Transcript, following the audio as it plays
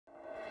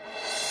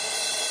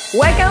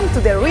Welcome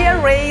to the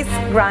Real Race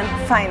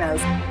Grand Finals.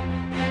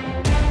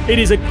 It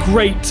is a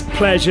great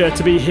pleasure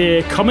to be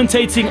here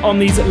commentating on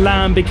these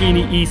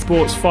Lamborghini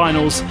Esports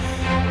finals.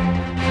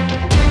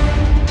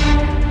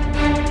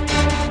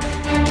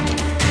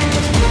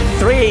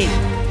 Three,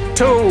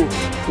 two,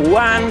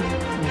 one,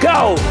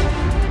 go!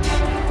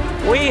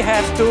 We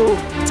have to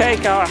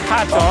take our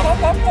hat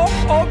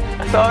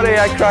off. Sorry,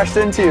 I crashed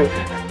into you.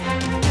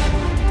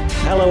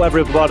 Hello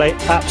everybody,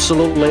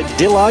 absolutely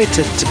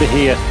delighted to be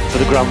here for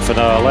the grand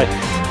finale.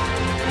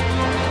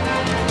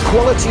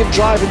 Quality of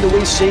driving that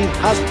we've seen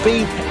has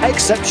been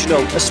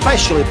exceptional,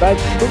 especially Ben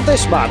from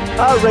this man,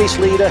 our race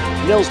leader,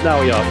 Nils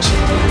Naujoks.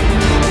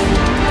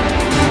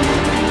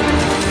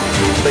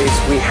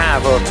 We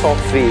have our top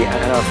three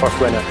and our first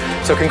winner.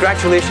 So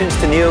congratulations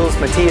to Niels,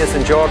 Matthias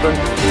and Jordan.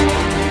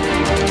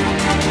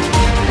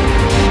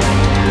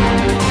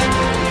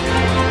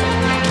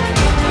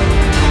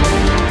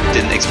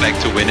 Didn't expect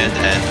to win it,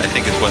 and I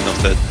think it's one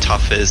of the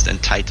toughest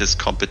and tightest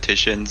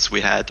competitions we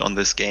had on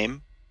this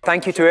game.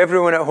 Thank you to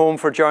everyone at home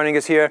for joining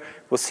us here.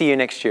 We'll see you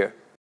next year.